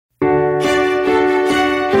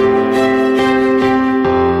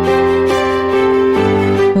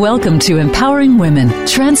Welcome to Empowering Women,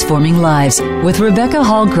 Transforming Lives with Rebecca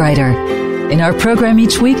Hall-Greider. In our program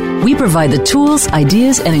each week, we provide the tools,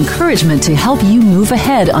 ideas, and encouragement to help you move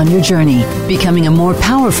ahead on your journey, becoming a more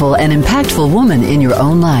powerful and impactful woman in your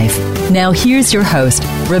own life. Now here's your host,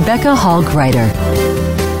 Rebecca Hall-Greider.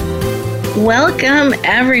 Welcome,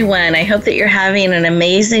 everyone. I hope that you're having an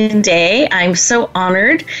amazing day. I'm so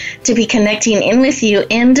honored to be connecting in with you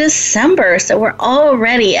in December. So we're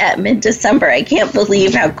already at mid-December. I can't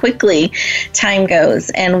believe how quickly time goes.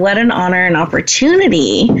 And what an honor and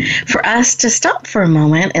opportunity for us to stop for a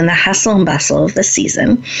moment in the hustle and bustle of the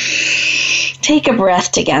season. Take a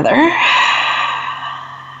breath together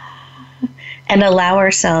and allow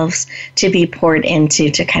ourselves to be poured into,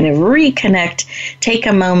 to kind of reconnect, take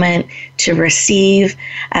a moment to receive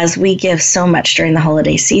as we give so much during the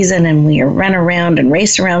holiday season and we run around and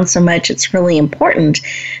race around so much. It's really important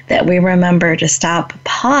that we remember to stop,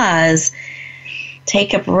 pause,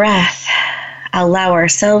 take a breath, allow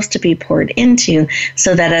ourselves to be poured into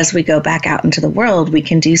so that as we go back out into the world, we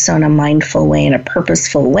can do so in a mindful way, in a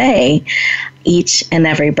purposeful way, each and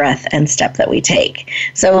every breath and step that we take.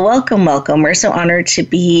 So welcome, welcome. We're so honored to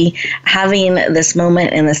be having this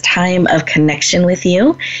moment and this time of connection with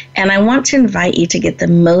you. And I want to invite you to get the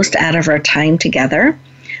most out of our time together.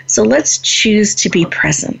 So let's choose to be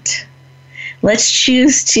present. Let's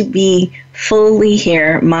choose to be fully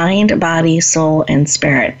here, mind, body, soul, and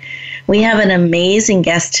spirit. We have an amazing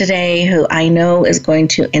guest today who I know is going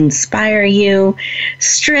to inspire you,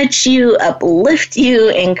 stretch you, uplift you,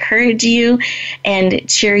 encourage you, and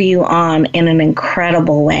cheer you on in an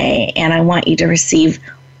incredible way. And I want you to receive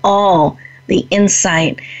all the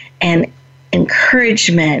insight and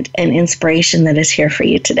encouragement and inspiration that is here for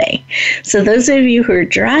you today. So those of you who are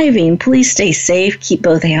driving, please stay safe. Keep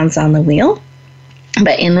both hands on the wheel,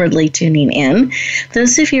 but inwardly tuning in.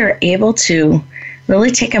 Those of you who are able to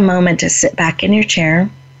really take a moment to sit back in your chair,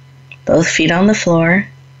 both feet on the floor.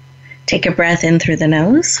 Take a breath in through the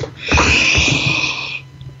nose,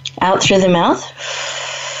 out through the mouth,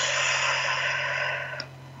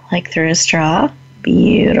 like through a straw.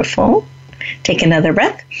 Beautiful. Take another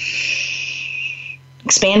breath.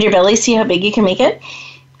 Expand your belly, see how big you can make it.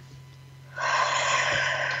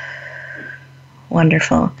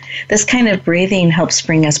 Wonderful. This kind of breathing helps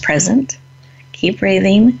bring us present. Keep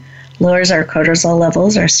breathing. Lowers our cortisol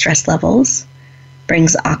levels, our stress levels,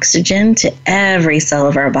 brings oxygen to every cell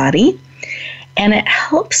of our body, and it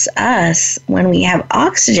helps us, when we have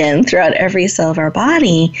oxygen throughout every cell of our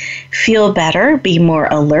body, feel better, be more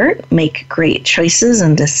alert, make great choices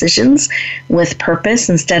and decisions with purpose.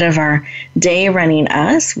 Instead of our day running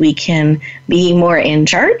us, we can be more in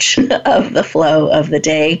charge of the flow of the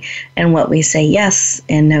day and what we say yes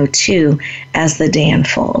and no to as the day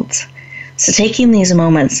unfolds. So taking these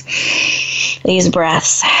moments, these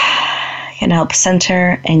breaths, can help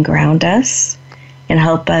center and ground us and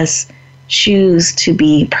help us choose to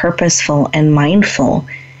be purposeful and mindful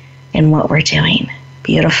in what we're doing.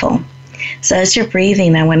 Beautiful. So as you're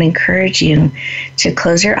breathing, I want to encourage you to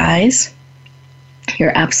close your eyes.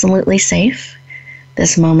 You're absolutely safe.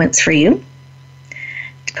 This moment's for you.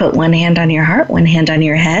 To put one hand on your heart, one hand on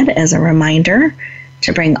your head as a reminder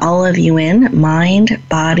to bring all of you in, mind,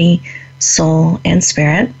 body, soul, and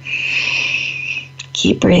spirit.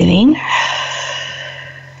 Keep breathing.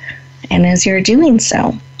 And as you're doing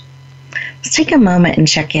so, let's take a moment and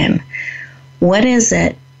check in. What is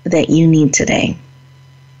it that you need today?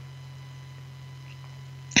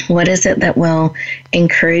 What is it that will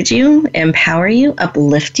encourage you, empower you,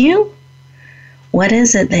 uplift you? What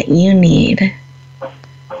is it that you need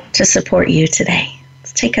to support you today?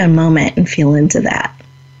 Let's take a moment and feel into that.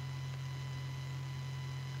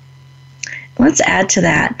 Let's add to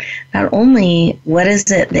that, not only what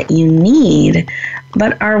is it that you need,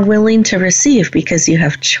 but are willing to receive because you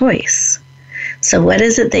have choice. So what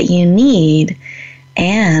is it that you need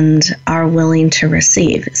and are willing to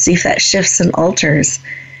receive? See if that shifts and alters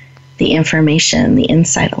the information, the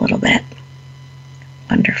insight a little bit.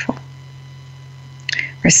 Wonderful.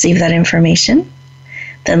 Receive that information.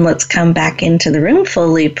 Then let's come back into the room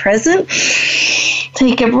fully present.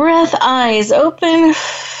 Take a breath, eyes open.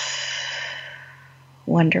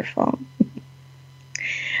 Wonderful.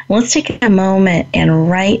 Let's take a moment and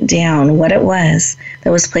write down what it was that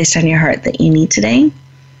was placed on your heart that you need today,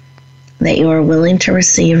 that you are willing to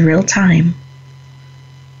receive real time.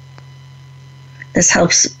 This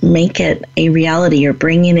helps make it a reality. You're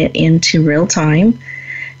bringing it into real time.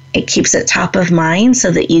 It keeps it top of mind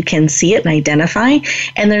so that you can see it and identify.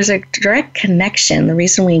 And there's a direct connection. The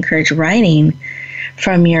reason we encourage writing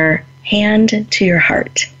from your hand to your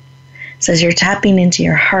heart. So as you're tapping into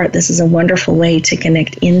your heart, this is a wonderful way to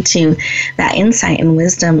connect into that insight and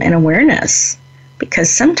wisdom and awareness. Because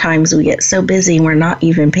sometimes we get so busy we're not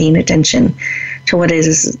even paying attention to what it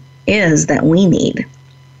is that we need.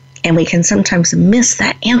 And we can sometimes miss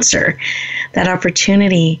that answer, that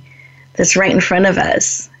opportunity that's right in front of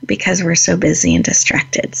us because we're so busy and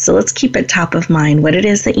distracted. So let's keep it top of mind what it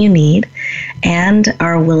is that you need and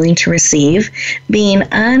are willing to receive, being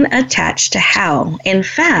unattached to how. In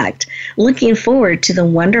fact, looking forward to the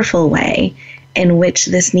wonderful way in which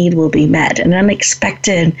this need will be met, an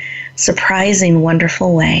unexpected, surprising,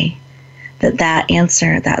 wonderful way that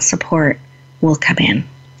answer, that support will come in.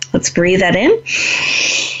 Let's breathe that in.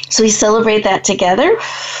 So we celebrate that together.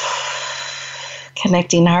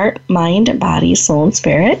 Connecting heart, mind, body, soul, and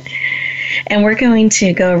spirit. And we're going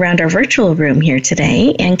to go around our virtual room here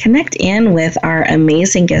today and connect in with our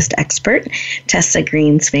amazing guest expert, Tessa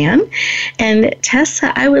Greenspan. And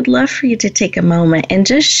Tessa, I would love for you to take a moment and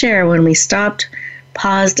just share when we stopped,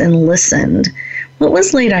 paused, and listened, what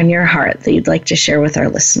was laid on your heart that you'd like to share with our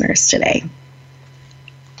listeners today?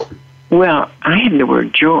 Well, I have the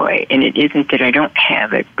word joy, and it isn't that I don't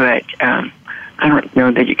have it, but I don't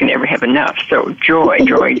know that you can ever have enough. So joy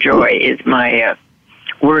is my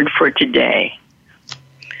word for today.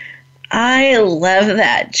 I love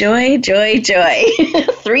that. Joy.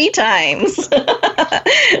 3 times.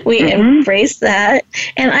 We embrace that.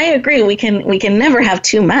 And I agree, we can never have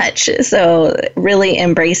too much. So really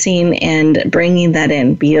embracing and bringing that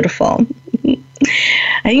in. Beautiful.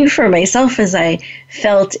 I think for myself, as I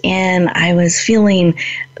felt in, I was feeling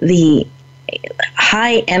the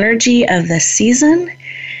high energy of the season,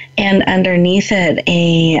 and underneath it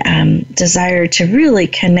a desire to really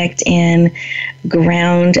connect in,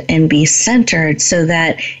 ground, and be centered, so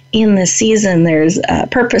that in the season there's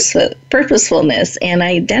purposefulness, and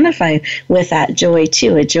I identify with that joy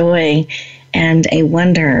too, a joy and a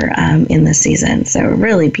wonder in the season. So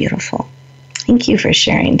really beautiful. Thank you for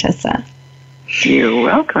sharing, Tessa. You're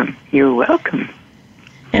welcome.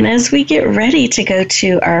 And as we get ready to go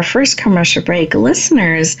to our first commercial break,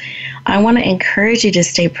 listeners, I want to encourage you to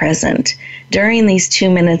stay present during these 2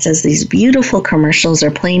 minutes as these beautiful commercials are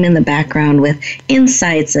playing in the background with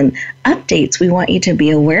insights and updates we want you to be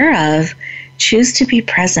aware of. Choose to be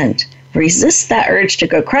present. Resist that urge to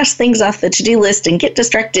go cross things off the to-do list and get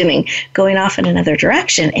distracted and going off in another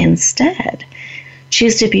direction. Instead,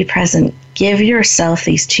 choose to be present. Give yourself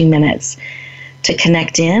these 2 minutes to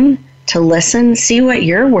connect in, to listen, see what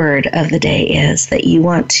your word of the day is that you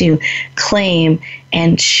want to claim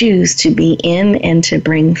and choose to be in and to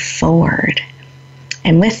bring forward.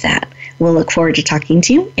 And with that, we'll look forward to talking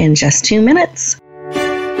to you in just 2 minutes.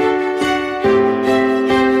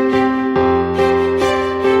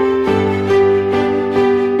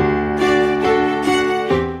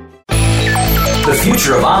 The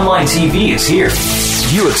future of online TV is here.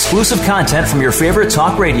 View exclusive content from your favorite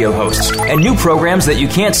talk radio hosts and new programs that you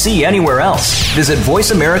can't see anywhere else. Visit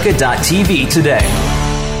voiceamerica.tv today.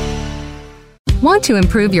 Want to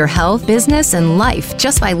improve your health, business, and life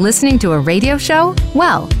just by listening to a radio show?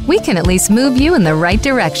 Well, we can at least move you in the right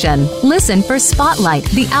direction. Listen for Spotlight,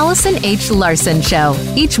 the Allison H. Larson Show.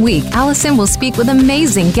 Each week, Allison will speak with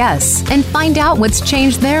amazing guests and find out what's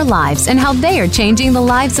changed their lives and how they are changing the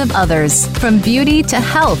lives of others. From beauty to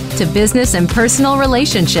health to business and personal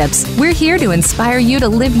relationships, we're here to inspire you to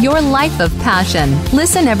live your life of passion.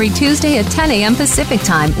 Listen every Tuesday at 10 a.m. Pacific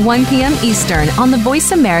Time, 1 p.m. Eastern on the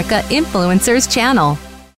Voice America Influencers channel.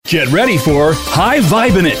 Get ready for High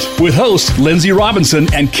Vibin' It with hosts Lindsay Robinson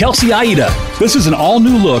and Kelsey Aida. This is an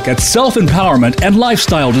all-new look at self-empowerment and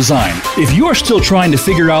lifestyle design. If you are still trying to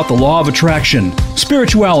figure out the law of attraction,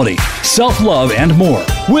 spirituality, self-love, and more,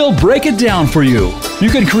 we'll break it down for you. You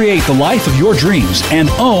can create the life of your dreams and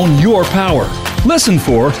own your power. Listen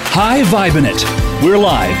for High Vibin' It. We're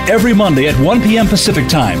live every Monday at 1 p.m. Pacific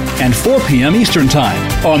Time and 4 p.m. Eastern Time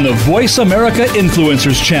on the Voice America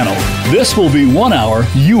Influencers channel. This will be 1 hour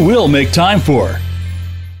you will make time for.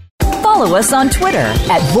 Follow us on Twitter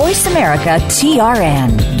at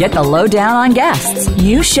VoiceAmericaTRN. Get the lowdown on guests,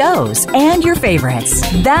 new shows, and your favorites.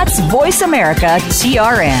 That's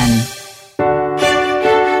VoiceAmericaTRN.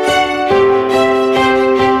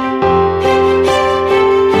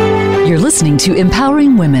 You're listening to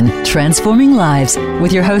Empowering Women, Transforming Lives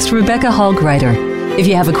with your host, Rebecca Hall-Greider. If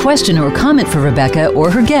you have a question or comment for Rebecca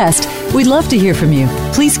or her guest, we'd love to hear from you.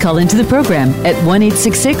 Please call into the program at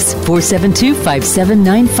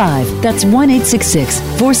 1-866-472-5795. That's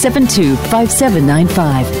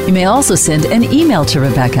 1-866-472-5795. You may also send an email to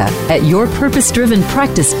Rebecca at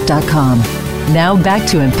yourpurposedrivenpractice.com. Now back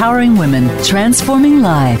to Empowering Women, Transforming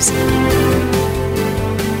Lives.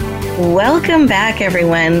 Welcome back,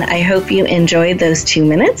 everyone. I hope you enjoyed those 2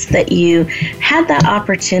 minutes, that you had that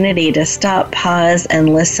opportunity to stop, pause,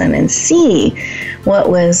 and listen and see what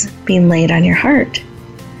was being laid on your heart.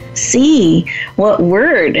 See what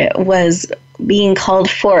word was being called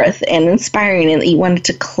forth and inspiring and that you wanted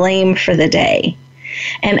to claim for the day.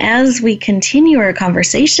 And as we continue our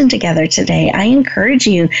conversation together today, I encourage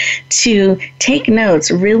you to take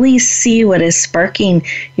notes, really see what is sparking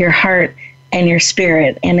your heart and your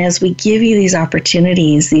spirit. And as we give you these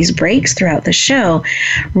opportunities, these breaks throughout the show,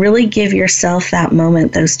 really give yourself that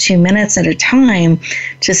moment, those 2 minutes at a time,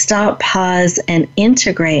 to stop, pause, and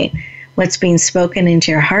integrate what's being spoken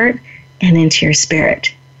into your heart and into your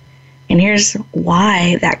spirit. And here's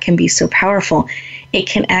why that can be so powerful. It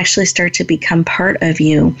can actually start to become part of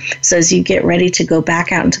you. So as you get ready to go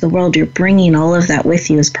back out into the world, you're bringing all of that with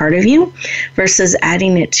you as part of you versus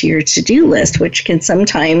adding it to your to-do list, which can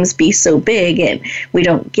sometimes be so big and we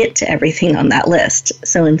don't get to everything on that list.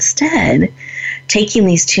 So instead, taking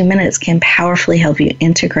these 2 minutes can powerfully help you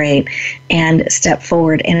integrate and step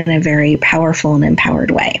forward in a very powerful and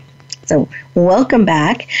empowered way. So welcome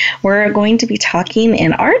back. We're going to be talking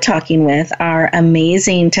and are talking with our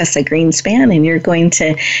amazing Tessa Greenspan, and you're going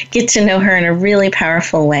to get to know her in a really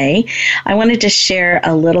powerful way. I wanted to share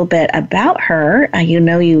a little bit about her.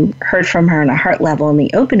 You heard from her on a heart level in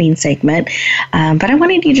the opening segment, but I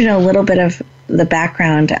wanted you to know a little bit of the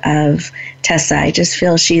background of Tessa. I just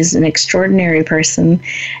feel she's an extraordinary person,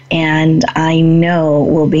 and I know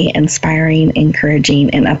will be inspiring, encouraging,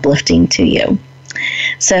 and uplifting to you.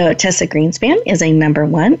 So Tessa Greenspan is a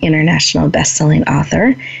 #1 international best-selling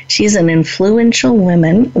author. She's an influential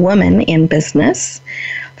woman in business,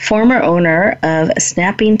 former owner of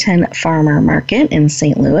Snappington Farmer Market in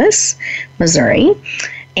St. Louis, Missouri.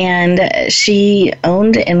 And she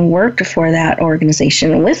owned and worked for that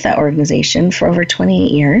organization, for over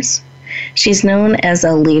 28 years. She's known as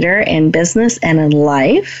a leader in business and in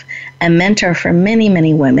life, a mentor for many,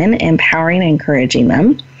 many women, empowering and encouraging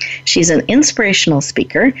them. She's an inspirational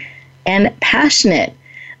speaker and passionate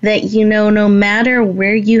that, no matter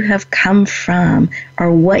where you have come from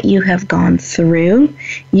or what you have gone through,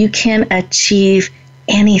 you can achieve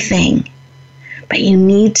anything. But you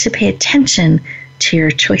need to pay attention to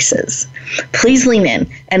your choices. Please lean in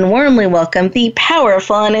and warmly welcome the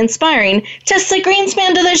powerful and inspiring Tessa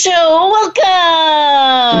Greenspan to the show.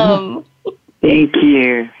 Welcome! Thank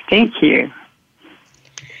you. Thank you.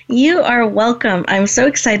 You are welcome. I'm so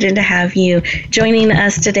excited to have you joining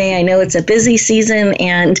us today. I know it's a busy season,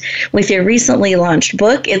 and with your recently launched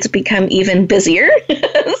book, it's become even busier.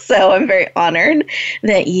 So I'm very honored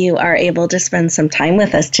that you are able to spend some time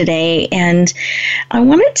with us today. And I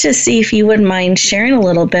wanted to see if you would mind sharing a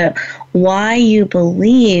little bit why you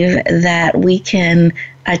believe that we can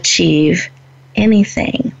achieve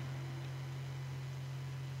anything.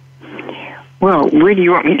 Well, where do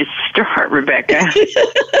you want me to start, Rebecca?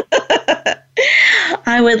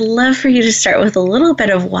 I would love for you to start with a little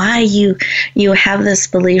bit of why you have this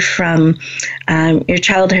belief from your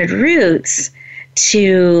childhood roots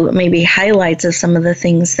to maybe highlights of some of the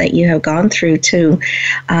things that you have gone through to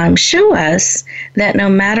show us that no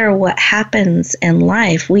matter what happens in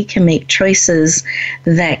life, we can make choices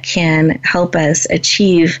that can help us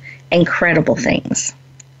achieve incredible things.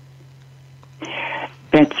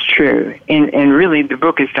 That's true. And really, the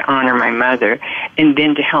book is to honor my mother and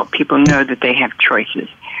then to help people know that they have choices.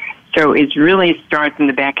 So it really starts in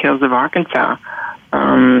the back hills of Arkansas.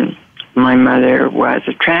 My mother was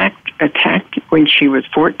attacked when she was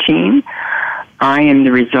 14. I am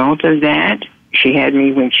the result of that. She had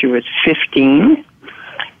me when she was 15.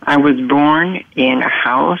 I was born in a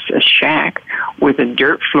house, a shack, with a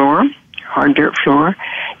hard dirt floor,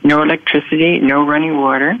 no electricity, no running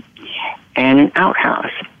water, and an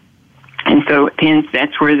outhouse. And so hence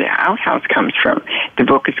that's where the outhouse comes from. The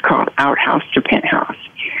book is called Outhouse to Penthouse.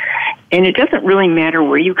 And it doesn't really matter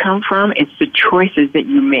where you come from, it's the choices that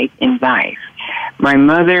you make in life. My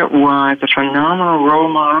mother was a phenomenal role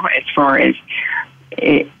model as far as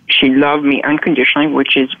she loved me unconditionally,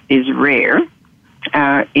 which is rare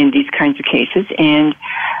in these kinds of cases. And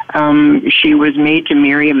she was made to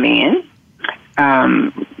marry a man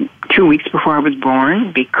 2 weeks before I was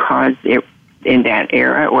born because in that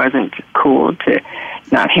era it wasn't cool to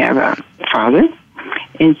not have a father.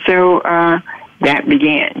 And so that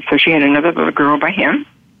began. So she had another little girl by him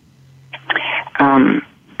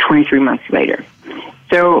 23 months later.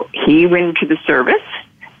 So he went into the service,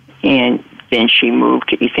 and then she moved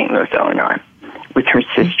to East St. Louis, Illinois, with her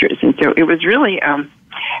sisters. And so it was really,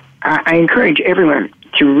 I encourage everyone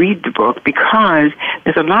to read the book because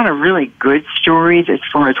there's a lot of really good stories as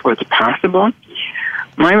far as what's possible.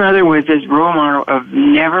 my mother was this role model of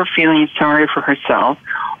never feeling sorry for herself,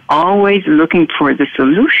 always looking for the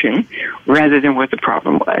solution rather than what the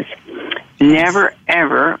problem was. Never,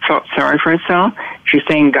 ever felt sorry for herself. She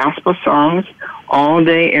sang gospel songs all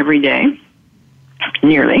day, every day,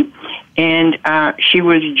 nearly. And she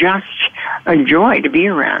was just a joy to be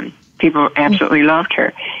around. People absolutely loved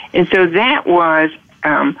her. And so that was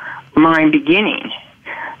my beginning.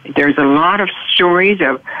 There's a lot of stories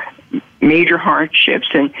of major hardships,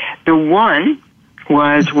 and the one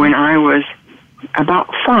was when I was about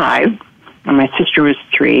 5, and my sister was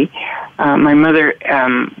 3. My mother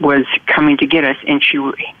was coming to get us, and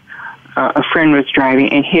a friend was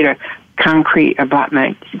driving and hit a concrete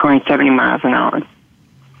abutment going 70 miles an hour.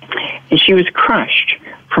 And she was crushed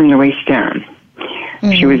from the waist down.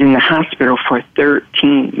 Mm-hmm. She was in the hospital for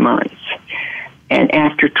 13 months. And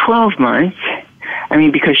after 12 months,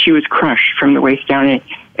 because she was crushed from the waist down, and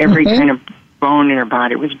every kind of bone in her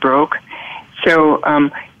body was broke. So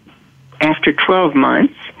after 12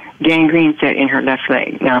 months, gangrene set in her left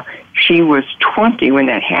leg. Now, she was 20 when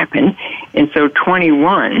that happened, and so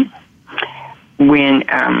 21 when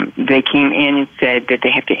they came in and said that they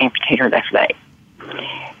have to amputate her left leg.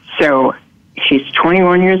 So she's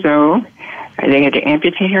 21 years old. They had to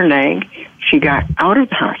amputate her leg. She got out of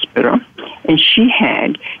the hospital, and she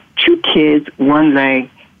had 2 kids, 1 leg,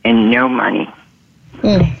 and no money.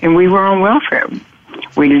 And we were on welfare.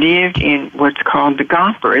 We lived in what's called the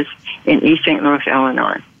Gophers in East St. Louis,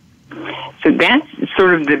 Illinois. So that's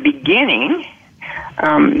sort of the beginning.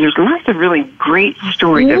 There's lots of really great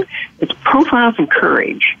stories of profiles and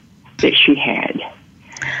courage that she had.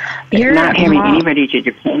 Not having anybody to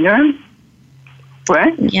depend on.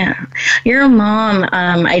 What? Yeah. You're a mom.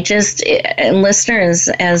 And listeners,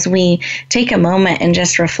 as we take a moment and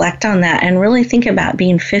just reflect on that and really think about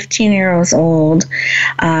being 15 years old,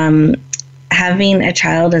 having a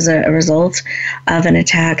child as a result of an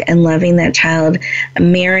attack and loving that child,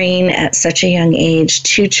 marrying at such a young age,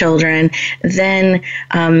 2 children, then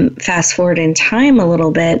fast forward in time a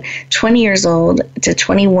little bit, 20 years old to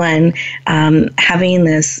 21, having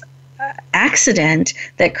this accident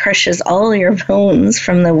that crushes all your bones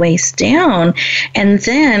from the waist down, and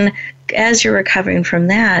then as you're recovering from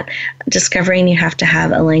that, discovering you have to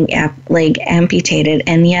have a leg amputated,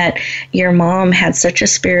 and yet your mom had such a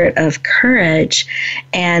spirit of courage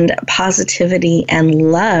and positivity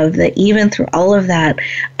and love that even through all of that,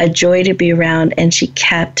 a joy to be around, and she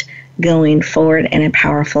kept going forward in a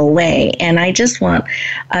powerful way. And I just want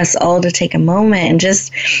us all to take a moment and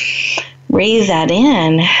just breathe that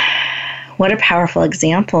in. What a powerful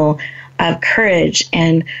example of courage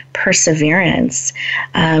and perseverance.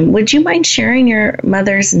 Would you mind sharing your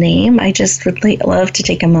mother's name? I just would love to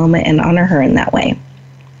take a moment and honor her in that way.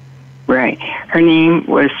 Right. Her name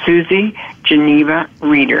was Susie Geneva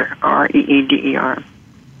Reeder, Reeder.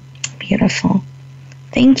 Beautiful.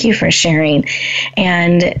 Thank you for sharing.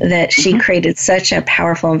 And that she created such a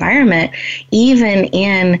powerful environment, even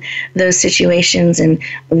in those situations in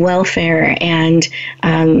welfare and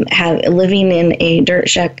living in a dirt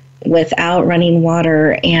shack without running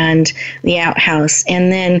water and the outhouse.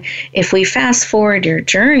 And then if we fast forward your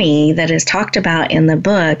journey that is talked about in the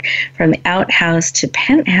book from outhouse to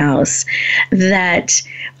penthouse, that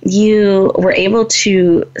you were able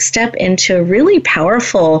to step into a really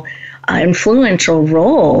powerful influential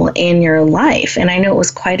role in your life. And I know it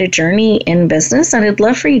was quite a journey in business, and I'd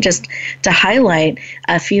love for you just to highlight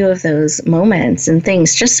a few of those moments and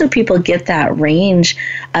things, just so people get that range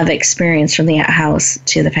of experience from the outhouse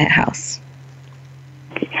to the penthouse.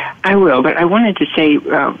 I will, but I wanted to say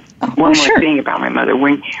one more thing about my mother.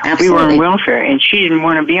 When we were on welfare, and she didn't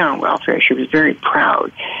want to be on welfare, she was very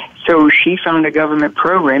proud. So she found a government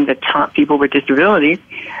program that taught people with disabilities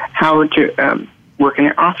how to work in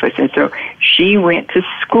an office. And so she went to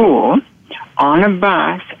school on a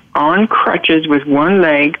bus, on crutches with 1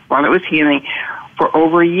 leg while it was healing for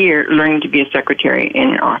over a year, learning to be a secretary in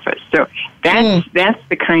an office. So that's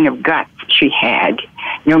the kind of guts she had.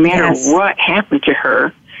 No matter what happened to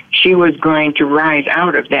her, she was going to rise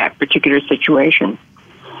out of that particular situation.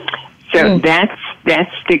 So that's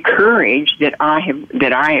the courage that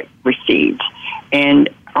I received. And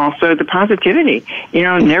also the positivity.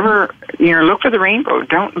 Never, look for the rainbow.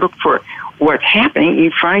 Don't look for what's happening.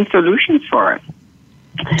 You find solutions for it.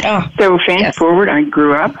 So fast forward, I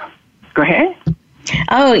grew up. Go ahead.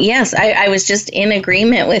 Oh, yes. I was just in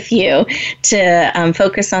agreement with you to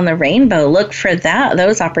focus on the rainbow. Look for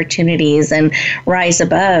those opportunities and rise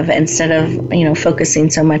above instead of, focusing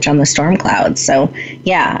so much on the storm clouds. So,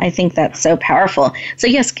 yeah, I think that's so powerful. So,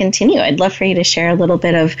 yes, continue. I'd love for you to share a little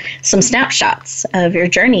bit of some snapshots of your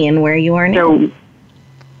journey and where you are now.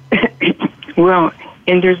 Well,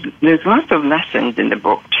 and there's lots of lessons in the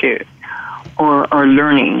book too, or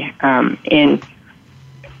learning, and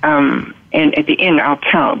at the end I'll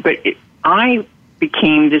tell. But I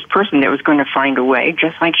became this person that was going to find a way,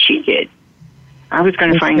 just like she did. I was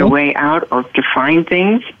going to find a way out, or to find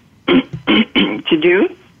things to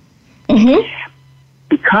do,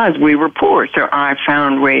 because we were poor. So I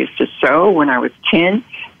found ways to sew when I was 10,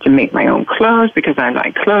 to make my own clothes because I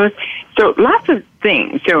like clothes. So lots of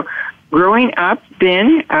things. So growing up,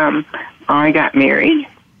 then I got married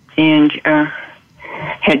and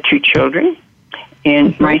had 2 children,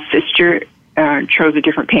 and my sister chose a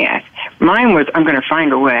different path. Mine was, I'm going to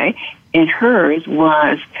find a way, and hers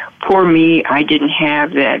was, poor me, I didn't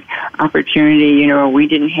have that opportunity, we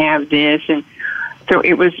didn't have this, and so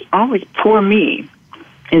it was always poor me.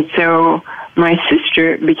 And so my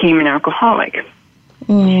sister became an alcoholic.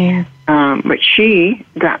 Yeah. But she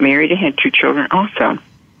got married and had 2 children also.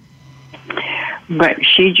 But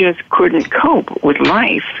she just couldn't cope with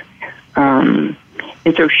life. And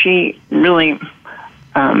so she really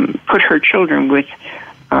put her children with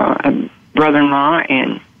a brother-in-law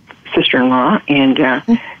and sister-in-law, and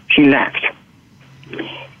she left.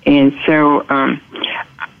 And so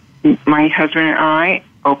my husband and I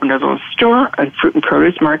opened a little store, a fruit and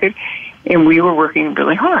produce market, and we were working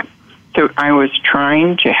really hard. So I was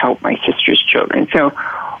trying to help my sister's children. So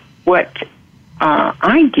what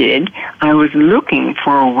I did, I was looking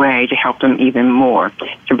for a way to help them even more,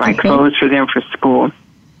 to buy clothes for them for school.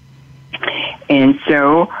 And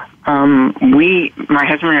so my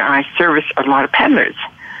husband and I serviced a lot of peddlers.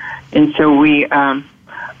 And so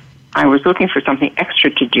I was looking for something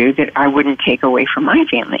extra to do that I wouldn't take away from my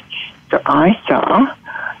family. So I saw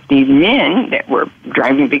these men that were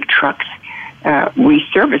driving big trucks. We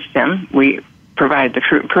serviced them. We provided the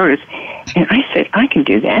fruit and produce. And I said, I can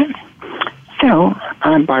do that. So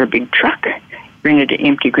I bought a big truck, rented an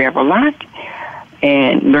empty gravel lot,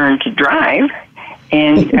 and learned to drive,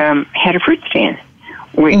 and had a fruit stand,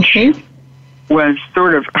 which was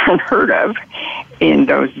sort of unheard of in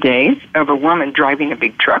those days, of a woman driving a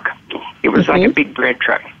big truck. It was like a big bread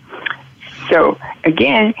truck. So,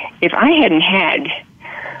 again, if I hadn't had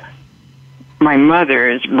my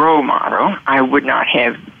mother's role model, I would not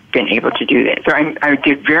have been able to do that. So I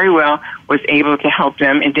did very well, was able to help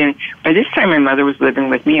them. And then by this time, my mother was living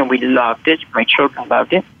with me, and we loved it. My children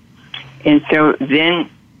loved it. And so then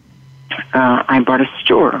I bought a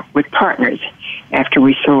store with partners after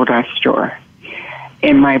we sold our store.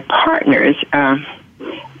 And my partners had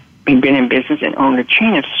been in business and owned a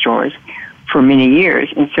chain of stores for many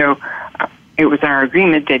years. And so it was our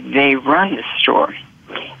agreement that they run the store.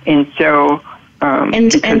 And so...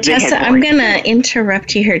 And Tessa, I'm going to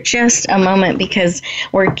interrupt you here just a moment because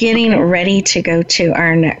we're getting ready to go to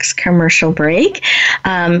our next commercial break.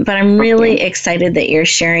 But I'm really excited that you're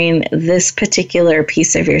sharing this particular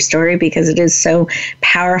piece of your story because it is so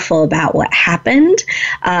powerful about what happened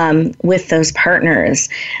with those partners.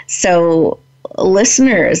 So,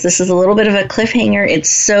 listeners, this is a little bit of a cliffhanger. It's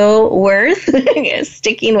so worth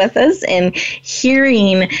sticking with us and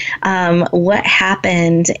hearing what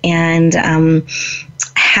happened and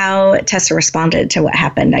how Tessa responded to what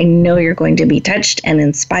happened. I know you're going to be touched and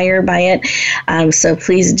inspired by it. So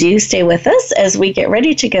please do stay with us as we get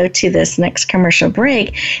ready to go to this next commercial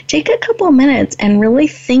break. Take a couple minutes and really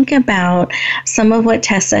think about some of what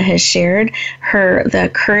Tessa has shared, the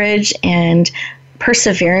courage and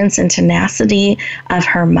perseverance and tenacity of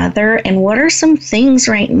her mother, and what are some things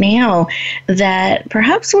right now that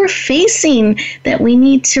perhaps we're facing that we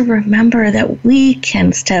need to remember that we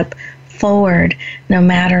can step forward no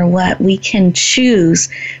matter what. We can choose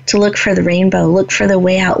to look for the rainbow, look for the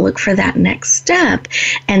way out, look for that next step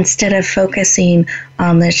instead of focusing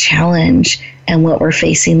on the challenge and what we're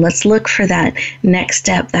facing. Let's look for that next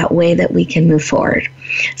step, that way that we can move forward.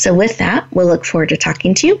 So with that, we'll look forward to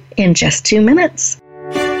talking to you in just 2 minutes.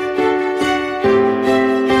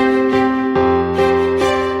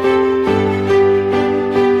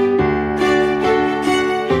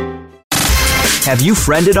 Have you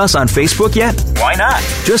friended us on Facebook yet? Why not?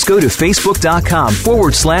 Just go to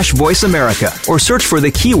facebook.com/Voice America or search for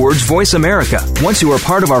the keywords Voice America. Once you are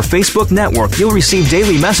part of our Facebook network, you'll receive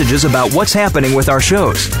daily messages about what's happening with our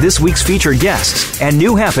shows, this week's featured guests, and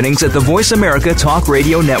new happenings at the Voice America Talk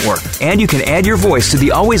Radio Network. And you can add your voice to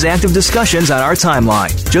the always active discussions on our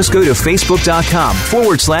timeline. Just go to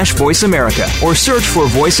facebook.com/Voice America or search for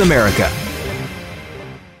Voice America.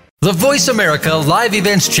 The Voice America Live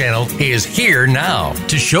Events channel is here now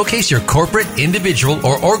to showcase your corporate, individual,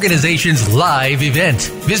 or organization's live event.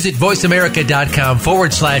 Visit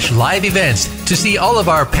voiceamerica.com/live events to see all of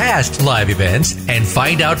our past live events and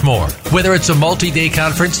find out more. Whether it's a multi-day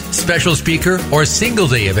conference, special speaker, or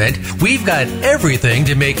single-day event, we've got everything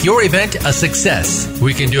to make your event a success.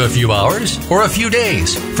 We can do a few hours or a few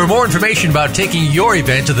days. For more information about taking your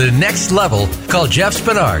event to the next level, call Jeff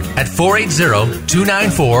Spinard at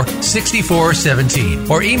 480-294-6417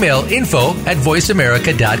 or email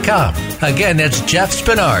info@voiceamerica.com. Again, that's Jeff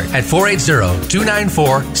Spinard at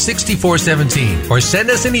 480-294-6417 or send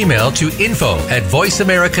us an email to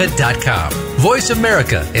info@voiceamerica.com. Voice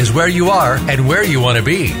America is where you are and where you want to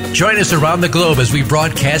be. Join us around the globe as we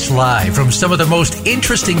broadcast live from some of the most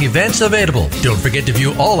interesting events available. Don't forget to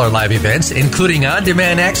view all our live events, including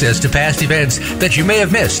on-demand access to past events that you may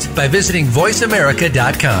have missed by visiting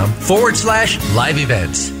voiceamerica.com/live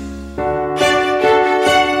events.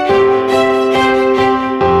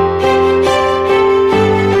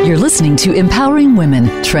 You're listening to Empowering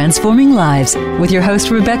Women, Transforming Lives with your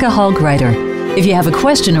host, Rebecca Hall-Greider. If you have a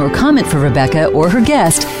question or comment for Rebecca or her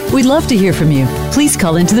guest, we'd love to hear from you. Please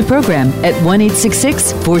call into the program at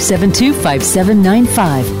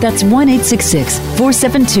 1-866-472-5795. That's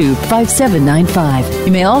 1-866-472-5795.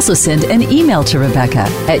 You may also send an email to Rebecca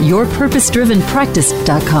at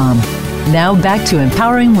yourpurposedrivenpractice.com. Now back to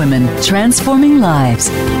Empowering Women, Transforming Lives.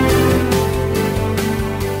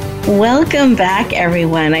 Welcome back,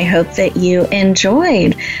 everyone. I hope that you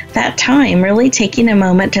enjoyed that time, really taking a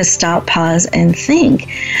moment to stop, pause, and think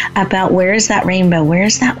about where is that rainbow,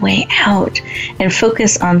 where's that way out, and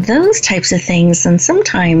focus on those types of things. And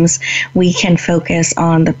sometimes we can focus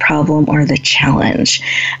on the problem or the challenge.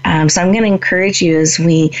 So I'm going to encourage you as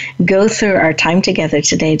we go through our time together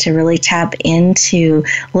today to really tap into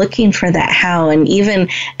looking for that how. And even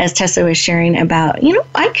as Tessa was sharing about,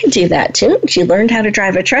 I could do that too. She learned how to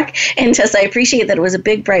drive a truck. And Tessa, I appreciate that it was a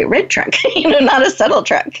big, bright red truck, not a subtle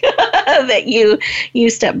truck, that you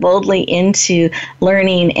stepped boldly into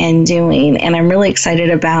learning and doing. And I'm really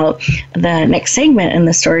excited about the next segment and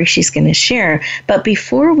the story she's going to share. But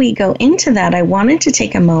before we go into that, I wanted to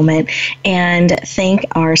take a moment and thank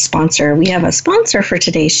our sponsor. We have a sponsor for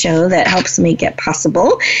today's show that helps make it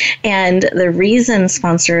possible. And the reason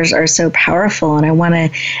sponsors are so powerful, and I want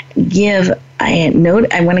to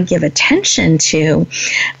give attention to,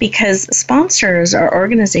 because sponsors are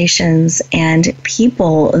organizations and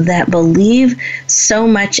people that believe so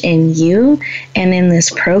much in you and in this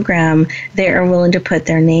program. They are willing to put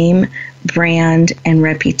their name, brand, and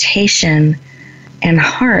reputation and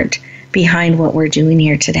heart behind what we're doing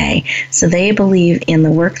here today. So they believe in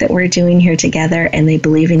the work that we're doing here together, and they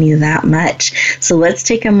believe in you that much. So let's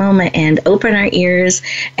take a moment and open our ears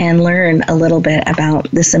and learn a little bit about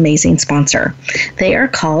this amazing sponsor. They are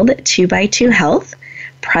called 2x2 Health,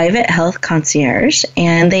 Private Health Concierge,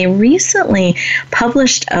 and they recently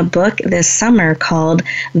published a book this summer called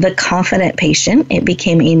The Confident Patient. It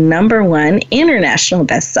became a #1 international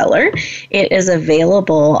bestseller. It is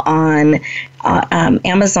available on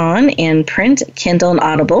Amazon in print, Kindle, and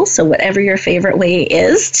Audible. So whatever your favorite way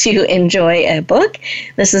is to enjoy a book,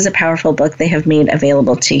 this is a powerful book they have made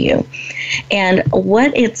available to you. And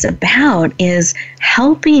what it's about is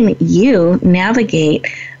helping you navigate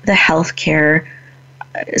the healthcare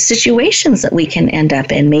situations that we can end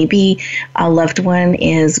up in. Maybe a loved one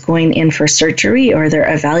is going in for surgery, or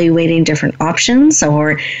they're evaluating different options,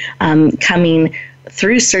 or coming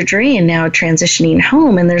through surgery and now transitioning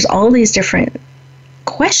home. And there's all these different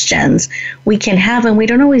questions we can have, and we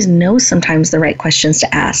don't always know sometimes the right questions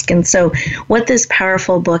to ask. And so what this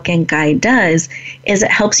powerful book and guide does is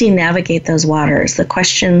it helps you navigate those waters, the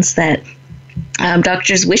questions that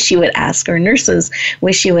doctors wish you would ask, or nurses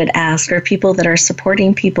wish you would ask, or people that are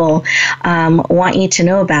supporting people want you to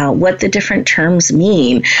know about, what the different terms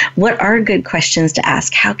mean, what are good questions to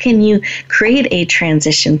ask, how can you create a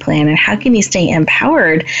transition plan, and how can you stay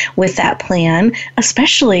empowered with that plan,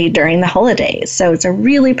 especially during the holidays. So it's a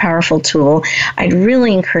really powerful tool. I'd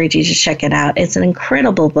really encourage you to check it out. It's an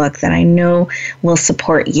incredible book that I know will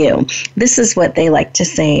support you. This is what they like to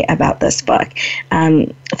say about this book.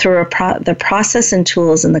 Through the process and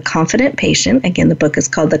tools in The Confident Patient, again, the book is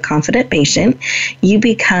called The Confident Patient, you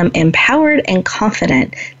become empowered and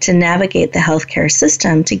confident to navigate the healthcare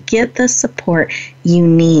system to get the support you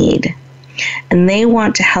need. And they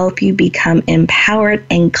want to help you become empowered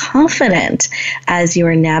and confident as you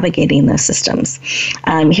are navigating those systems.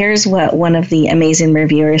 Here's what one of the amazing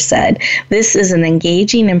reviewers said. This is an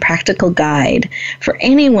engaging and practical guide for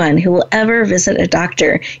anyone who will ever visit a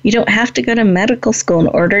doctor. You don't have to go to medical school in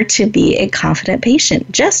order to be a confident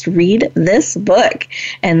patient. Just read this book.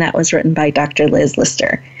 And that was written by Dr. Liz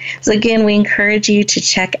Lister. So again, we encourage you to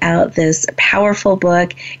check out this powerful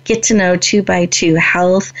book, Get to Know 2x2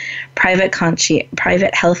 Health, Private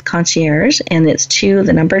Health Concierge, and it's 2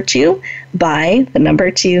 by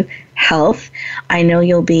 2 Health. I know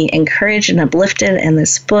you'll be encouraged and uplifted, and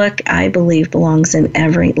this book, I believe, belongs in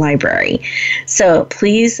every library. So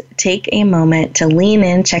please take a moment to lean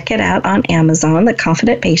in, check it out on Amazon, The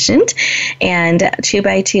Confident Patient, and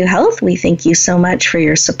 2x2 Health. We thank you so much for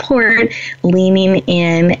your support, leaning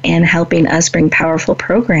in and helping us bring powerful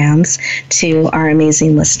programs to our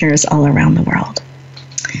amazing listeners all around the world.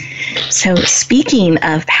 So speaking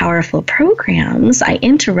of powerful programs, I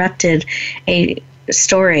interrupted a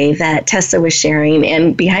story that Tessa was sharing,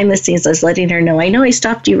 and behind the scenes I was letting her know, I know I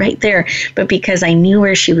stopped you right there, but because I knew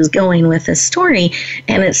where she was going with this story,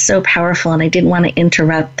 and it's so powerful, and I didn't want to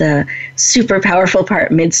interrupt the super powerful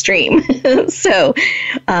part midstream. So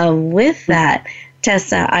with that,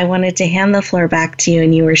 Tessa, I wanted to hand the floor back to you,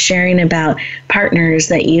 and you were sharing about partners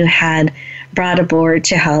that you had brought aboard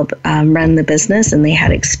to help run the business, and they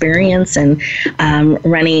had experience in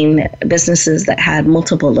running businesses that had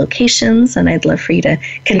multiple locations, and I'd love for you to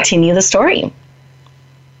continue the story.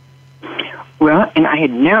 Well, and I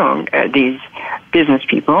had known these business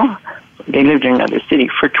people. They lived in another city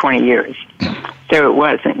for 20 years, so it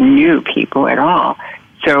wasn't new people at all.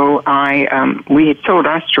 So we had sold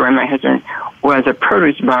our store, and my husband was a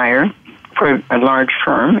produce buyer for a large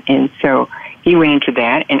firm, and so he went into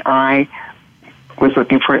that, and I was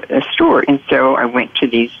looking for a store. And so I went to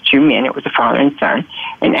these two men, it was a father and son,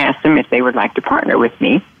 and asked them if they would like to partner with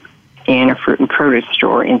me in a fruit and produce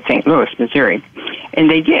store in St. Louis, Missouri. And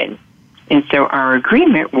they did. And so our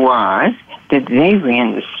agreement was that they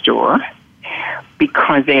ran the store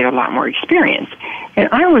because they had a lot more experience. And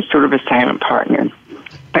I was sort of a silent partner.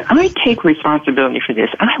 But I take responsibility for this.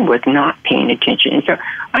 I was not paying attention. And so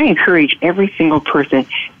I encourage every single person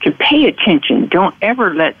to pay attention. Don't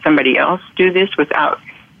ever let somebody else do this without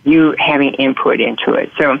you having input into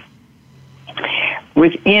it. So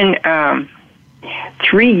within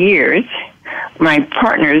 3 years, my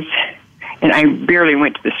partners, and I barely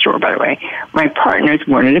went to the store, by the way, my partners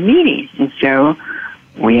wanted a meeting. And so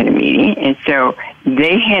we had a meeting. And so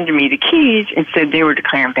they handed me the keys and said they were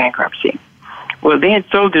declaring bankruptcy. Well, they had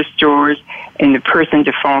sold their stores, and the person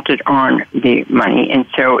defaulted on the money, and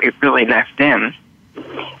so it really left them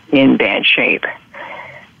in bad shape.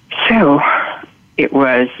 So it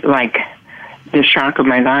was like the shock of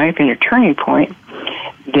my life and a turning point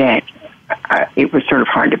that it was sort of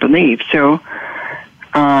hard to believe. So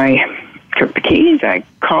I took the keys, I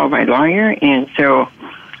called my lawyer, and so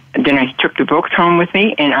then I took the books home with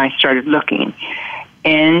me, and I started looking.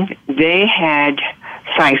 And they had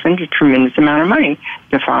siphoned a tremendous amount of money.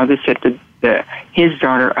 The father set his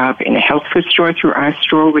daughter up in a health food store through our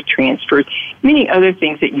store with transfers, many other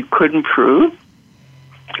things that you couldn't prove.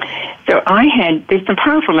 So there's some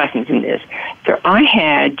powerful lessons in this. So I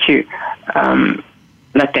had to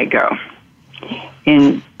let that go.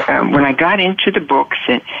 And when I got into the books,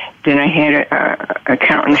 and then I had an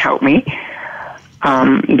accountant help me,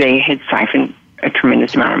 they had siphoned a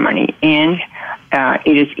tremendous amount of money, and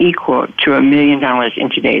it is equal to $1 million in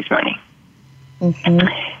today's money. Mm-hmm.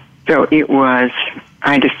 So it was,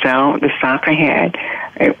 I had to sell the stock I had.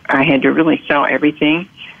 I had to really sell everything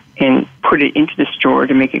and put it into the store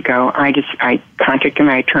to make it go. I contacted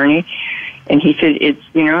my attorney, and he said,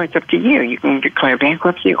 it's up to you. You can declare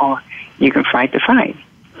bankruptcy, or you can fight the fight,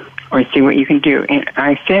 or see what you can do. And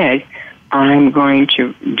I said, I'm going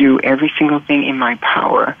to do every single thing in my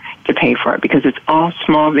power to pay for it, because it's all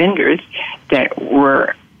small vendors that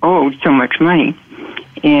were owed so much money.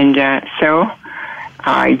 And so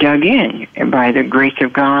I dug in, and by the grace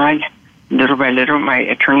of God, little by little, my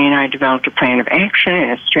attorney and I developed a plan of action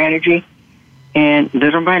and a strategy, and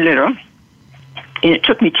little by little, and it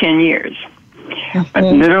took me 10 years, but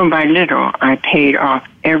little by little, I paid off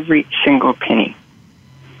every single penny.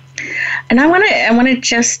 And I want to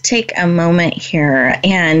just take a moment here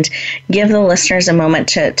and give the listeners a moment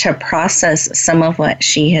to process some of what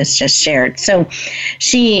she has just shared. So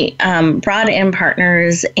she brought in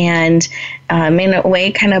partners and in a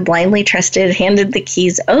way kind of blindly trusted, handed the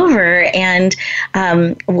keys over, and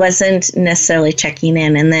wasn't necessarily checking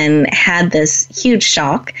in, and then had this huge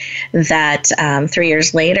shock that 3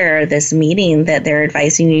 years later, this meeting that they're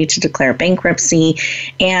advising you to declare bankruptcy.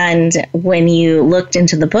 And when you looked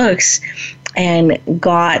into the books and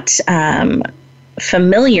got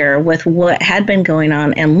familiar with what had been going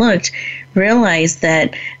on and realized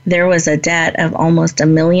that there was a debt of almost $1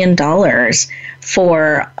 million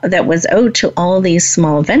that was owed to all these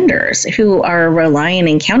small vendors who are relying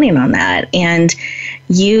and counting on that. And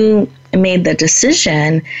you made the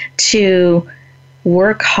decision to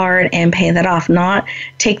work hard and pay that off, not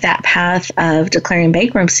take that path of declaring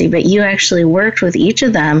bankruptcy, but you actually worked with each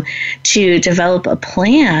of them to develop a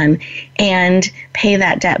plan and pay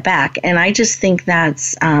that debt back. And I just think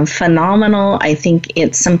that's phenomenal. I think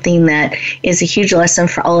it's something that is a huge lesson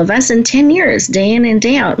for all of us in 10 years, day in and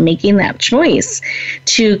day out, making that choice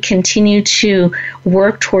to continue to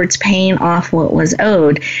work towards paying off what was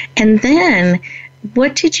owed. And then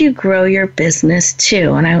what did you grow your business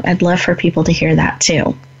to? And I'd love for people to hear that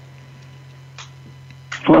too.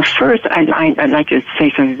 Well, first, I'd like to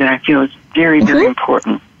say something that I feel is very, very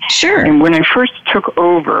important. Sure. And when I first took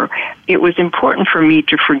over, it was important for me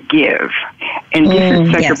to forgive. And this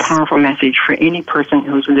is such a powerful message for any person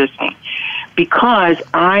who's listening, because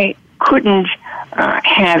I couldn't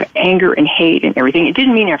have anger and hate and everything. It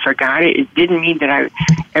didn't mean I forgot it. It didn't mean that I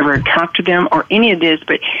ever talked to them or any of this,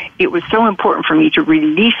 but it was so important for me to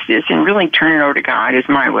release this and really turn it over to God as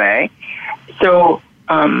my way. So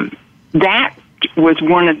that was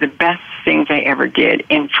one of the best things I ever did,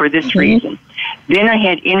 and for this reason. Then I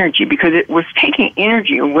had energy, because it was taking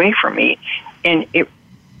energy away from me, and it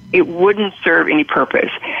wouldn't serve any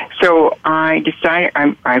purpose. So I decided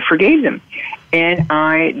I forgave them. And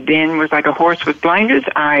I then was like a horse with blinders.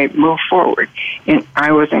 I moved forward, and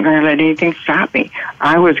I wasn't going to let anything stop me.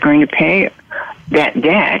 I was going to pay that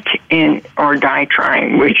debt or die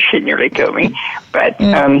trying, which nearly killed me. But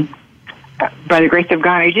by the grace of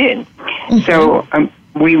God, I did. So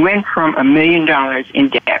we went from $1 million in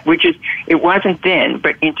debt, which it wasn't then,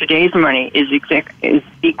 but in today's money is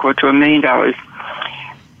equal to $1 million.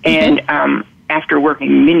 And after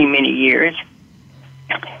working many, many years,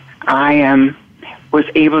 I was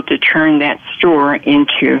able to turn that store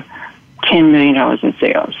into $10 million in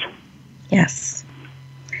sales. Yes.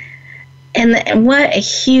 And what a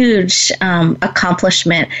huge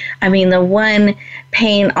accomplishment. I mean, the one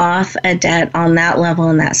paying off a debt on that level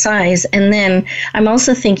and that size. And then I'm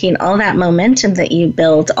also thinking all that momentum that you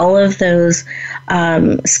built, all of those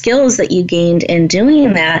skills that you gained in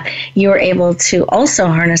doing that, you were able to also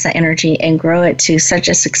harness that energy and grow it to such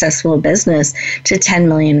a successful business to 10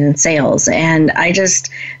 million in sales. And I just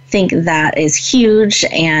think that is huge,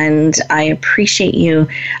 and I appreciate you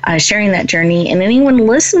sharing that journey. And anyone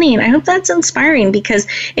listening, I hope that's inspiring, because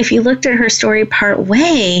if you looked at her story part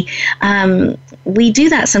way, we do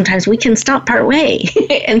that sometimes. We can stop part way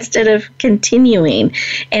instead of continuing,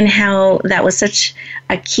 and how that was such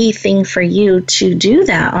a key thing for you to do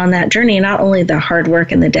that on that journey, not only the hard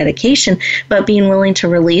work and the dedication, but being willing to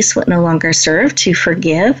release what no longer served, to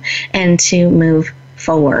forgive, and to move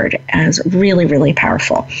forward as really, really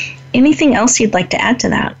powerful. Anything else you'd like to add to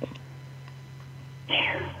that?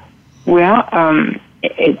 Well,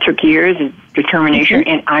 it took years of determination,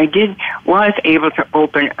 and I was able to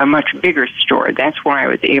open a much bigger store. That's why I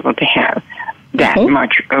was able to have that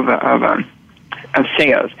much of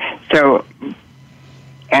sales. So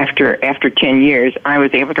after 10 years, I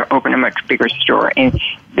was able to open a much bigger store, and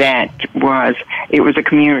it was a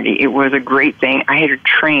community. It was a great thing. I had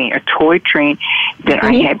a toy train that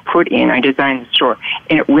I had put in. I designed the store,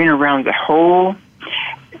 and it went around the whole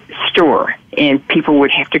store, and people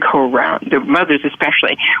would have to go around. The mothers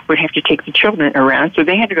especially would have to take the children around, so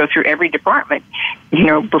they had to go through every department,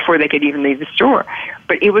 before they could even leave the store.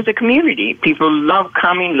 But it was a community. People loved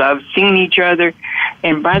coming, loved seeing each other.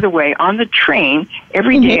 And by the way, on the train,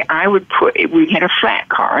 every day we had a flat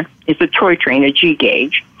car. It's a toy train, a G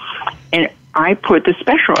gauge, and I put the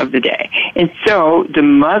special of the day. And so the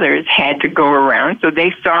mothers had to go around, so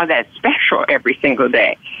they saw that special every single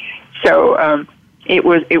day. So it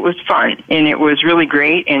was fun, and it was really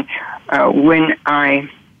great. And when I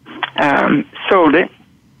sold it,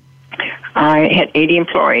 I had 80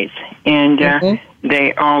 employees, and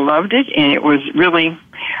they all loved it, and it was really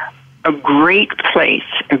a great place,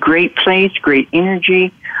 great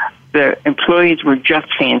energy. The employees were just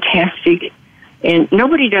fantastic. And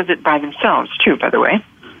nobody does it by themselves, too, by the way.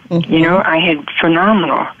 Mm-hmm. You know, I had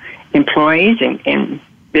phenomenal employees and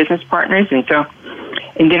business partners,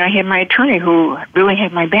 and then I had my attorney who really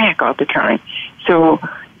had my back all the time. So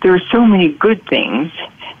there were so many good things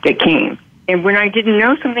that came. And when I didn't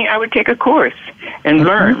know something, I would take a course and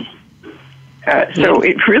learn. So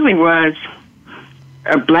it really was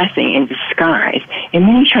a blessing in disguise. And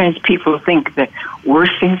many times people think that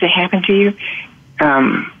worst things that happen to you,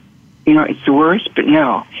 you know, it's the worst, but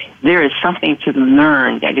no. There is something to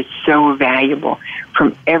learn that is so valuable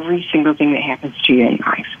from every single thing that happens to you in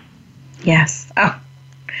life. Yes. Oh,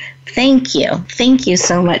 thank you. Thank you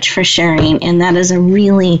so much for sharing. And that is a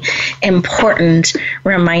really important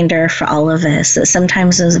reminder for all of us that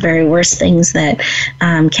sometimes those very worst things that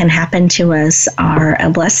can happen to us are a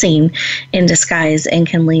blessing in disguise and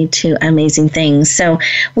can lead to amazing things. So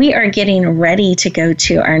we are getting ready to go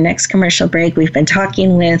to our next commercial break. We've been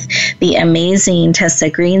talking with the amazing Tessa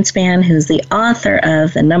Greenspan, who's the author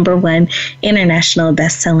of the #1 international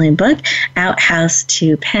best-selling book, Outhouse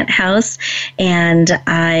to Penthouse. And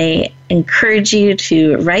I encourage you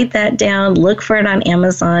to write that down, look for it on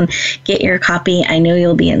Amazon, get your copy. I know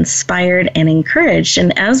you'll be inspired and encouraged.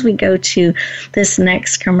 And as we go to this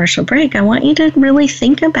next commercial break, I want you to really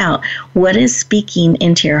think about what is speaking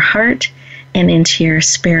into your heart and into your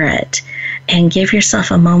spirit, and give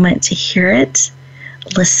yourself a moment to hear it,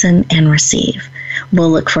 listen, and receive.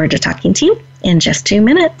 We'll look forward to talking to you in just 2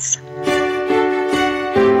 minutes.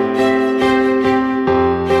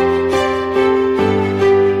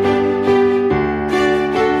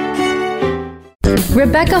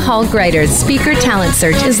 Rebecca Hall Greider's Speaker Talent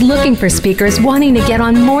Search is looking for speakers wanting to get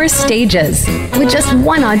on more stages. With just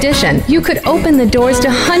one audition, you could open the doors to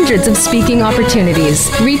hundreds of speaking opportunities,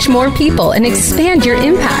 reach more people, and expand your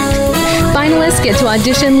impact. Finalists get to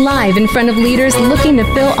audition live in front of leaders looking to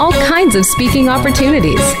fill all kinds of speaking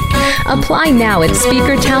opportunities. Apply now at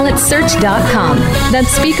SpeakerTalentSearch.com.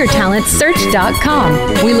 That's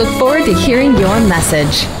SpeakerTalentSearch.com. We look forward to hearing your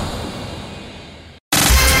message.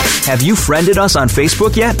 Have you friended us on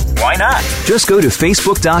Facebook yet? Why not? Just go to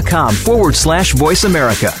Facebook.com/Voice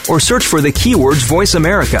America or search for the keywords Voice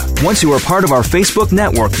America. Once you are part of our Facebook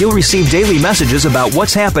network, you'll receive daily messages about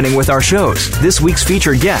what's happening with our shows, this week's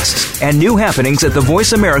featured guests, and new happenings at the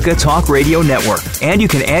Voice America Talk Radio Network. And you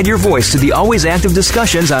can add your voice to the always active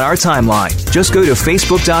discussions on our timeline. Just go to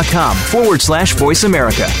Facebook.com/Voice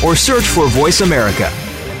America or search for Voice America.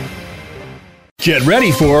 Get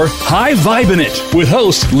ready for High Vibin' It with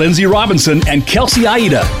hosts Lindsay Robinson and Kelsey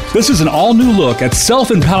Aida. This is an all-new look at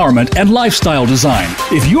self-empowerment and lifestyle design.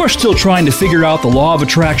 If you're still trying to figure out the law of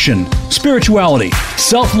attraction, spirituality,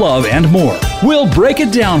 self-love, and more, we'll break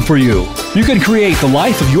it down for you. You can create the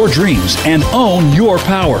life of your dreams and own your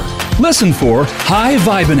power. Listen for High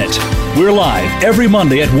Vibin' It. We're live every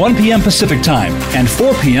Monday at 1 p.m. Pacific Time and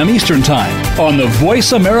 4 p.m. Eastern Time on the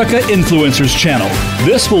Voice America Influencers channel.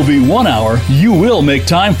 This will be 1 hour you will make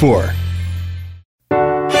time for.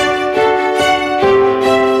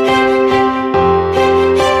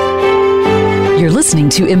 You're listening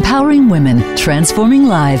to Empowering Women, Transforming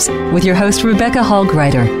Lives with your host, Rebecca Hall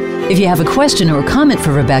Greider. If you have a question or comment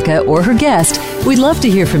for Rebecca or her guest, we'd love to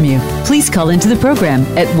hear from you. Please call into the program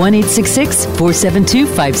at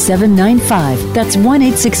 1-866-472-5795. That's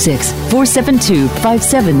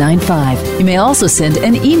 1-866-472-5795. You may also send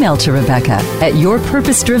an email to Rebecca at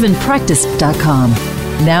yourpurposedrivenpractice.com.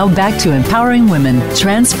 Now back to Empowering Women,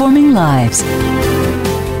 Transforming Lives.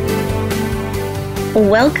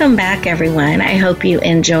 Welcome back, everyone. I hope you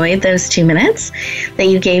enjoyed those 2 minutes, that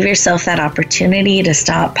you gave yourself that opportunity to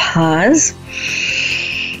stop, pause,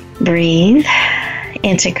 breathe,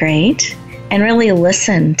 integrate, and really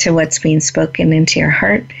listen to what's being spoken into your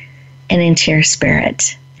heart and into your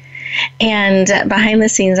spirit. And behind the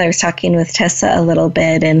scenes, I was talking with Tessa a little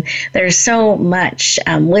bit, and there's so much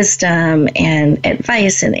wisdom and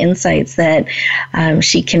advice and insights that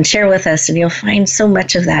she can share with us, and you'll find so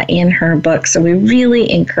much of that in her book. So we really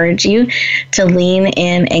encourage you to lean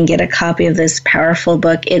in and get a copy of this powerful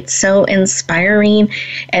book. It's so inspiring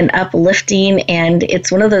and uplifting, and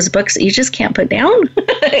it's one of those books that you just can't put down.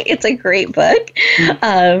 It's a great book,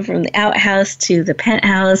 from the Outhouse to the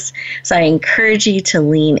Penthouse. So I encourage you to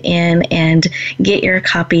lean in and get your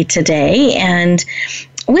copy today. And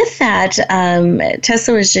with that,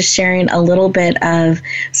 Tessa was just sharing a little bit of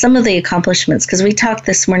some of the accomplishments, because we talked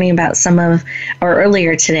this morning about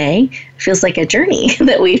earlier today, feels like a journey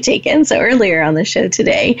that we've taken. So earlier on the show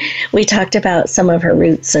today, we talked about some of her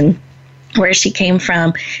roots and where she came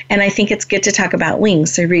from. And I think it's good to talk about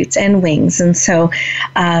wings, so roots and wings. And so,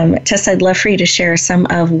 Tessa, I'd love for you to share some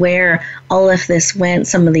of where all of this went,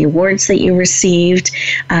 some of the awards that you received.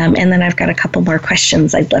 And then I've got a couple more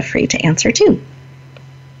questions I'd love for you to answer too.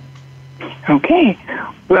 Okay.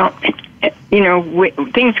 Well,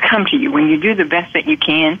 things come to you when you do the best that you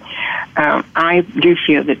can. I do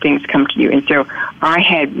feel that things come to you. And so I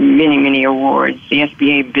had many, many awards. The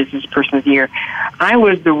SBA Business Person of the Year. I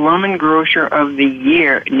was the Woman Grocer of the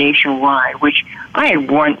Year nationwide, which I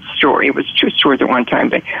had one store. It was 2 stores at one time,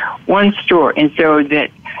 but one store. And so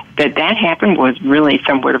that happened was really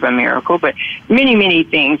somewhat of a miracle, but many, many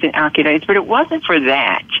things and accolades. But it wasn't for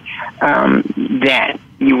that that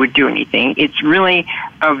you would do anything. It's really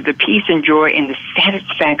of the peace and joy and the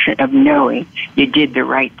satisfaction of knowing you did the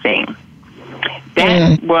right thing.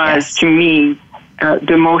 That was, to me,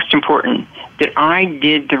 the most important, that I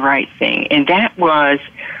did the right thing. And that was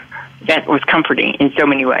comforting in so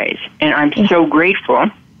many ways. And I'm so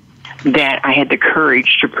grateful that I had the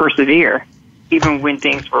courage to persevere even when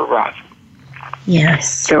things were rough. Yes.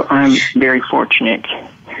 So I'm very fortunate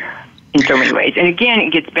in so many ways. And again,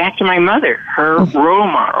 it gets back to my mother, her role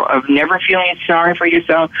model of never feeling sorry for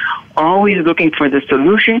yourself, always looking for the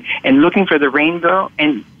solution and looking for the rainbow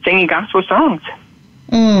and singing gospel songs.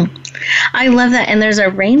 I love that. And there's a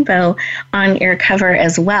rainbow on your cover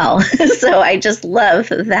as well. So I just love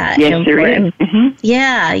that. Yes, there is. Mm-hmm.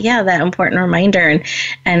 Yeah, that important reminder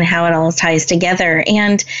and how it all ties together.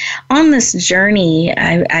 And on this journey,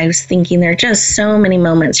 I was thinking there are just so many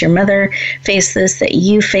moments. Your mother faced this, that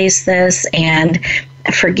you faced this, and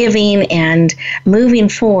forgiving and moving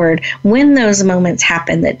forward when those moments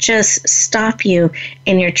happen that just stop you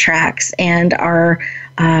in your tracks and are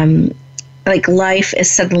like life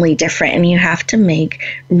is suddenly different and you have to make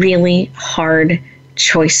really hard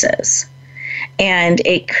choices. And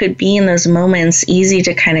it could be in those moments easy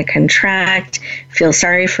to kind of contract, feel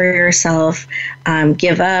sorry for yourself,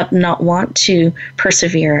 give up, not want to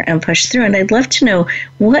persevere and push through. And I'd love to know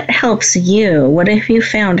what helps you. What have you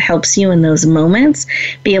found helps you in those moments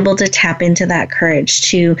be able to tap into that courage,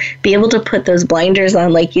 to be able to put those blinders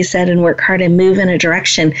on, like you said, and work hard and move in a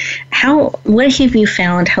direction? What have you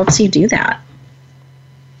found helps you do that?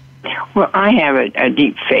 Well, I have a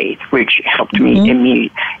deep faith, which helped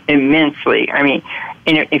me immensely. I mean,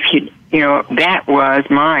 and if that was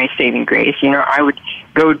my saving grace. I would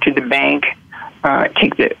go to the bank,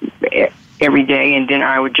 every day, and then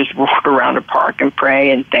I would just walk around the park and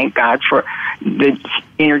pray and thank God for the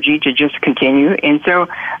energy to just continue. And so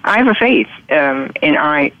I have a faith, and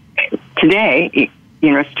I today,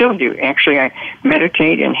 still do. Actually, I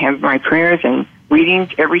meditate and have my prayers and readings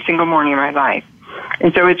every single morning of my life.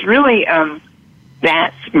 And so it's really,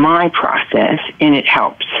 that's my process, and it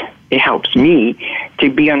helps. It helps me to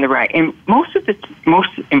be on the right. And most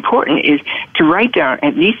important is to write down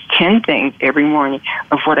at least 10 things every morning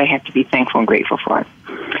of what I have to be thankful and grateful for.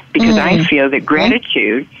 Because I feel that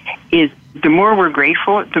gratitude is, the more we're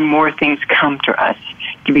grateful, the more things come to us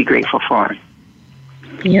to be grateful for.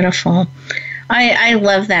 Beautiful. I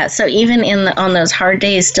love that. So even on those hard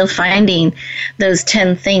days, still finding those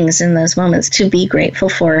 10 things in those moments to be grateful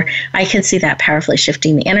for, I can see that powerfully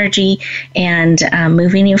shifting the energy and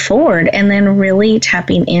moving you forward, and then really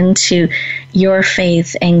tapping into your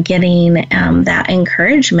faith and getting that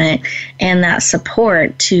encouragement and that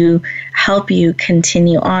support to help you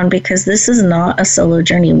continue on, because this is not a solo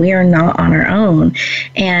journey. We are not on our own.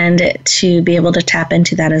 And to be able to tap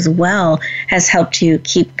into that as well has helped you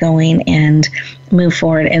keep going and move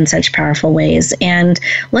forward in such powerful ways. And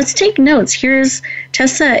let's take notes. Here's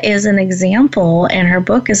Tessa is an example, and her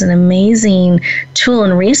book is an amazing tool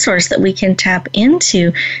and resource that we can tap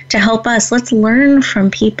into to help us. Let's learn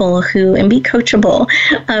from people and be coachable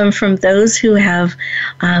from those who have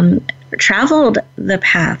traveled the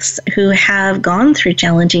paths, who have gone through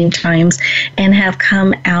challenging times and have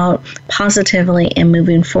come out positively and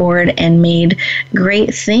moving forward and made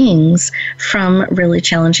great things from really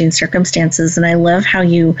challenging circumstances. And I love how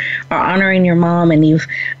you are honoring your mom, and you've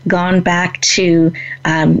gone back to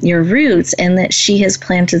your roots, and that she has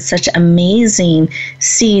planted such amazing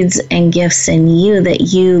seeds and gifts in you that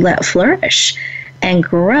you let flourish and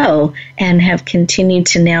grow and have continued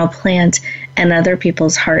to now plant in other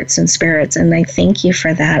people's hearts and spirits. And I thank you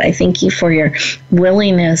for that. I thank you for your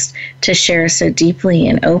willingness to share so deeply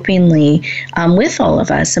and openly with all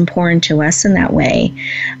of us and pour into us in that way.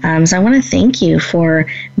 So I want to thank you for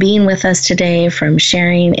being with us today, from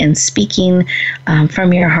sharing and speaking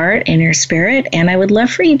from your heart and your spirit. And I would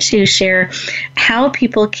love for you to share how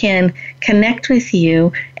people can connect with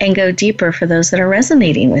you and go deeper for those that are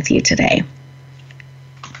resonating with you today.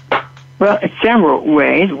 Well, several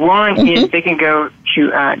ways. One is they can go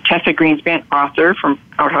to Tessa Greenspan, author from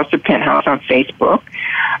Outhouse to Penthouse on Facebook.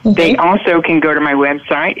 They also can go to my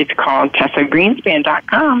website. It's called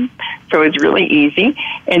TessaGreenspan.com. So it's really easy.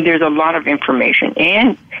 And there's a lot of information.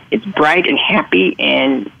 And it's bright and happy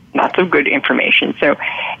and lots of good information. So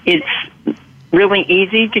it's really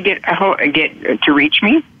easy to get to reach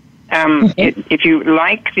me. If you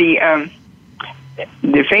like the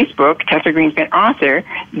Facebook, Tessa Greenspan author,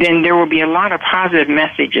 then there will be a lot of positive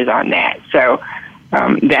messages on that. So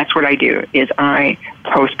that's what I do, is I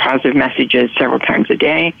post positive messages several times a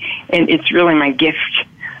day, and it's really my gift.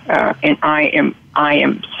 And I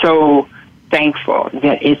am so thankful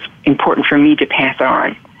that it's important for me to pass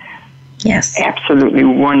on. Yes. Absolutely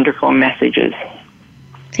wonderful messages.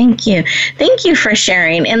 Thank you. Thank you for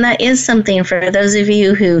sharing. And that is something for those of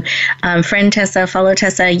you who friend Tessa, follow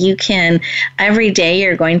Tessa, you can, every day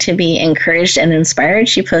you're going to be encouraged and inspired.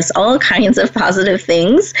 She posts all kinds of positive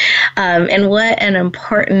things. And what an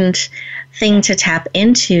important thing to tap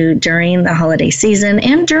into during the holiday season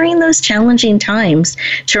and during those challenging times,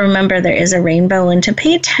 to remember there is a rainbow and to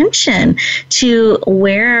pay attention to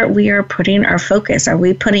where we are putting our focus. Are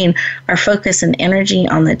we putting our focus and energy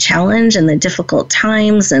on the challenge and the difficult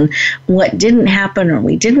times and what didn't happen or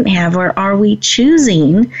we didn't have, or are we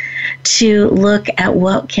choosing to look at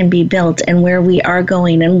what can be built and where we are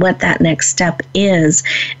going and what that next step is,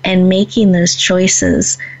 and making those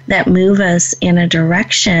choices that move us in a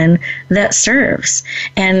direction that serves.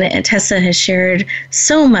 And Tessa has shared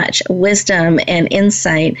so much wisdom and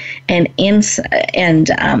insight and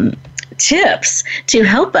tips to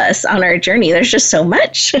help us on our journey. There's just so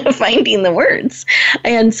much finding the words.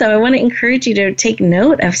 And so I want to encourage you to take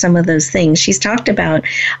note of some of those things. She's talked about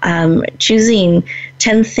choosing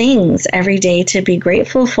 10 things every day to be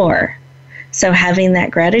grateful for. So having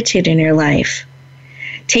that gratitude in your life.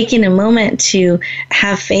 Taking a moment to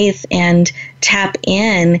have faith and tap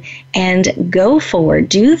in and go forward,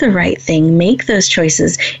 do the right thing, make those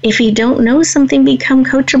choices. If you don't know something, become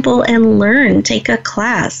coachable and learn, take a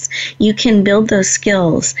class. You can build those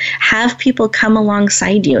skills. Have people come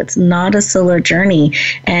alongside you. It's not a solo journey.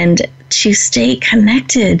 And to stay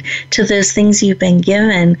connected to those things you've been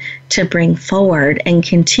given to bring forward and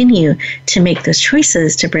continue to make those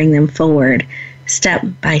choices to bring them forward step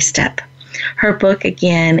by step. Her book,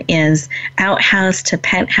 again, is Outhouse to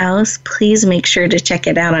Penthouse. Please make sure to check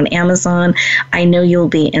it out on Amazon. I know you'll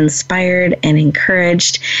be inspired and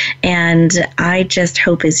encouraged. And I just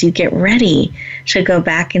hope as you get ready to go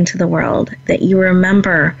back into the world that you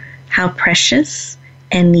remember how precious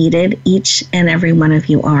and needed each and every one of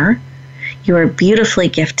you are. You are beautifully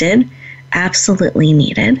gifted, absolutely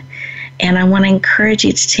needed. And I want to encourage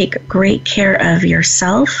you to take great care of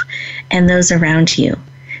yourself and those around you.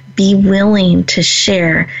 Be willing to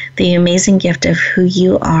share the amazing gift of who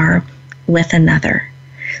you are with another,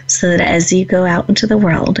 so that as you go out into the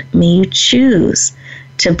world, may you choose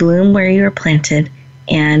to bloom where you are planted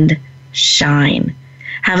and shine.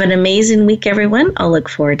 Have an amazing week, everyone. I'll look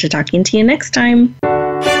forward to talking to you next time.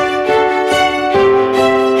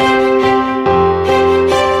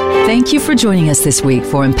 Thank you for joining us this week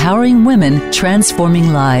for Empowering Women,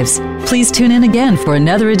 Transforming Lives. Please tune in again for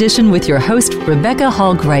another edition with your host, Rebecca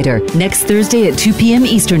Hall-Greiter, next Thursday at 2 p.m.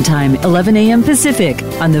 Eastern Time, 11 a.m. Pacific,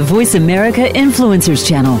 on the Voice America Influencers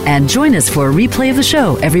Channel. And join us for a replay of the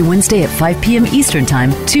show every Wednesday at 5 p.m. Eastern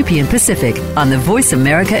Time, 2 p.m. Pacific, on the Voice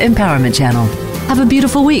America Empowerment Channel. Have a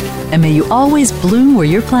beautiful week, and may you always bloom where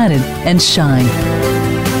you're planted and shine.